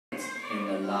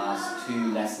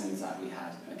2 lessons that we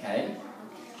had, okay?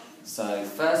 So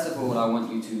first of all, I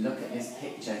want you to look at this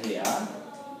picture here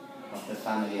of the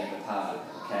family at the park,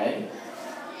 okay?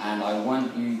 And I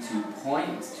want you to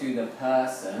point to the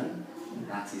person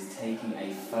that is taking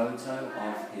a photo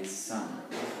of his son.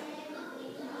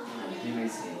 And who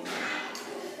is he?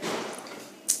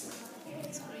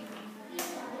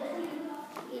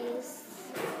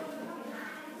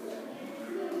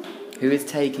 Who is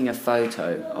taking a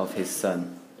photo of his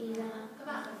son?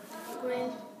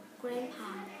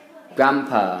 Grandpa.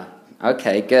 Grandpa.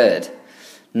 Okay, good.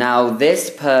 Now this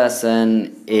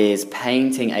person is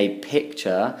painting a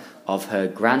picture of her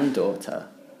granddaughter.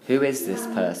 Who is this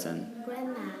person?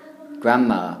 Grandma.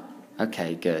 Grandma.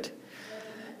 Okay, good.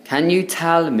 Can you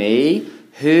tell me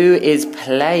who is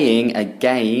playing a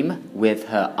game with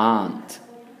her aunt?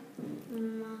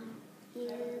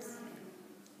 Is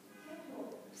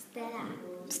Stella.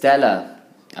 Stella.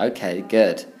 Okay,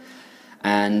 good.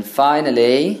 And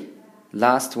finally,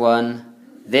 last one.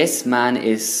 This man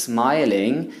is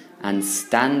smiling and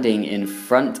standing in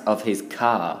front of his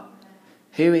car.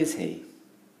 Who is he?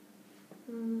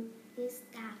 Is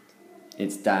Dad.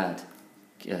 It's Dad.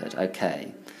 Good,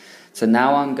 okay. So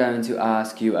now I'm going to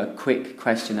ask you a quick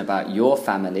question about your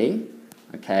family.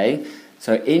 Okay,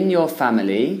 so in your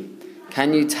family,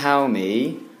 can you tell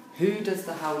me who does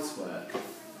the housework?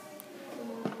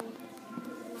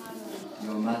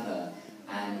 Your mother.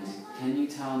 And can you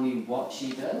tell me what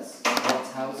she does? What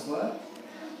housework?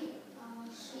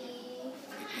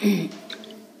 She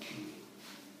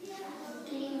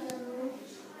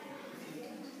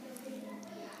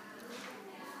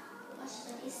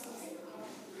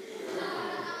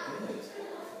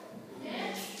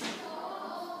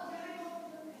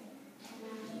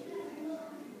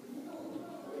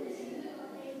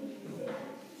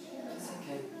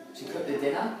She cooked the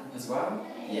dinner as well?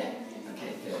 Yeah.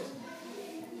 Okay, good.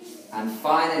 And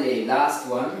finally, last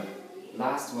one.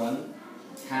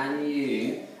 Can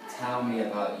you tell me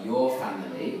about your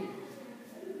family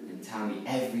and tell me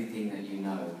everything that you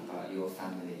know about your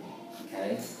family?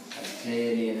 Okay? As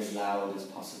clearly and as loud as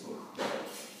possible.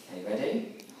 Okay,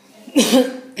 ready?